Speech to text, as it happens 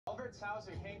our towels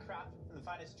are handcrafted from the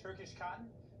finest Turkish cotton,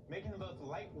 making them both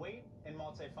lightweight and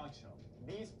multifunctional.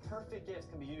 These perfect gifts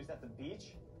can be used at the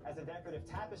beach, as a decorative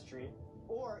tapestry,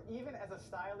 or even as a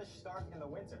stylish scarf in the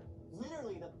winter.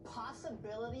 Literally, the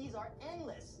possibilities are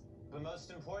endless. But most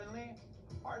importantly,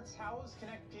 our towels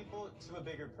connect people to a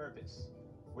bigger purpose.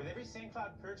 With every St.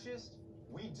 Cloud purchased,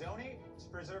 we donate to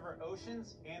preserve our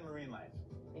oceans and marine life.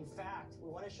 In fact, we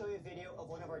want to show you a video of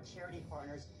one of our charity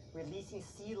partners releasing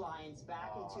sea lions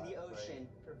back into the ocean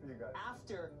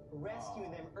after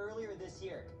rescuing them earlier this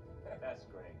year. That's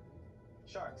great.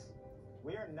 Sharks,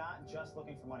 we are not just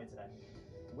looking for money today.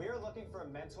 We are looking for a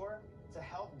mentor to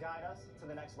help guide us to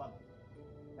the next level.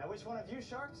 Now, which one of you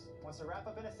sharks wants to wrap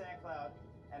up in a sand cloud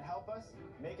and help us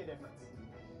make a difference?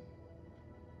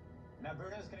 Now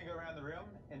Bruno's going to go around the room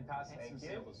and pass some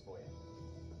samples for you.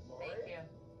 Thank you.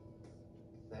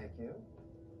 Thank you.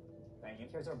 Thank you.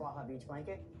 Here's our Baja Beach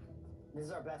blanket. This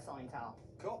is our best-selling towel.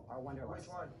 Cool. Our Wonderlust. Which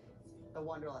one? The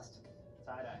Wonderlust.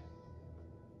 Tie-dye.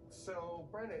 So,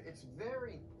 Brenda, it's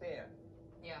very thin.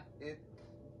 Yeah.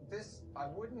 I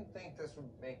wouldn't think this would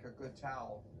make a good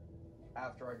towel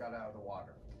after I got out of the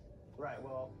water. Right,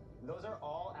 well, those are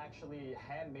all actually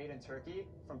handmade in Turkey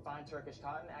from fine Turkish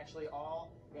cotton, actually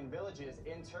all in villages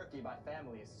in Turkey by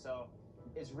families. So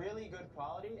it's really good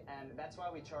quality, and that's why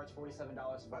we charge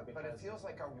 $47 for it. But it feels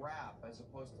like a wrap as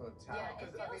opposed to a towel. Yeah,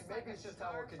 it feels like maybe a it's just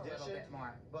how we're scarf a little conditioned. bit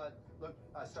more. But look,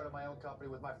 I started my own company.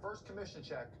 With my first commission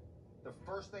check, the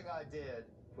first thing I did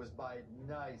was buy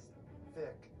nice,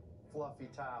 thick, fluffy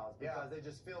towels because they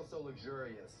just feel so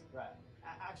luxurious. Right.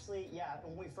 Actually, yeah,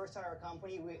 when we first started our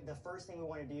company, the first thing we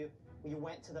wanted to do, we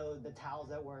went to the towels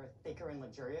that were thicker and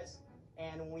luxurious.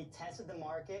 And when we tested the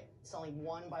market, selling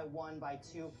 1 by 1 by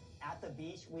 2 at the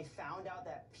beach, we found out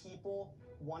that people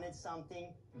wanted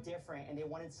something different, and they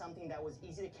wanted something that was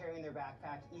easy to carry in their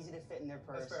backpack, easy to fit in their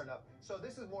purse. That's fair enough. So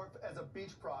this is more as a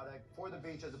beach product for the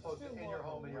beach as opposed to in your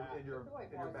home, in your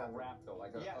bathroom. wrap though,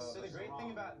 like Yeah, so the great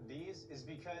thing about these is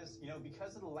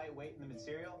because of the lightweight in the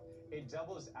material, it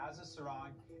doubles as a sarong.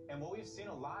 And what we've seen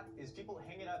a lot is people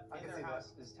hang it up in their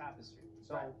house as tapestry.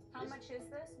 So How much is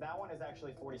this? that one is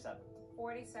actually $47.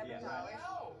 $47. Yes.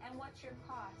 And what's your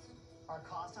cost? Our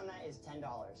cost on that is $10.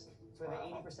 So we have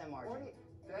an 80% margin.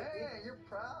 Dang, you're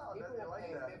proud. People I will like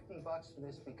pay that. $50 for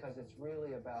this because it's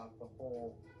really about the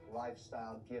whole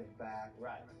lifestyle, give back,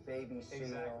 Right. baby seal.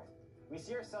 Exactly. We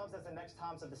see ourselves as the next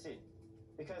Toms of the sea,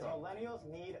 because millennials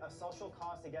need a social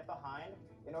cause to get behind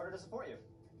in order to support you.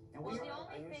 And Well, we the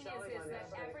only thing is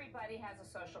that everybody has a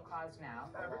social cause now.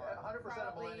 100%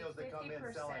 of Probably millennials that come in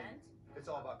 50%. selling, it's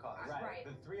all about cost. Right.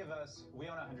 The three of us, we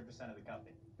own 100% of the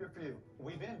company. Good for you.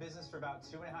 We've been in business for about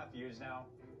 2.5 years now.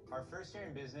 Our first year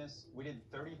in business, we did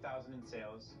 $30,000 in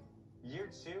sales.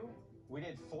 Year 2, we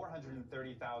did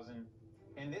 $430,000.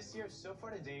 And this year, so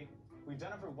far to date, we've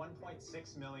done over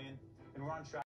 $1.6 million, and we're on track.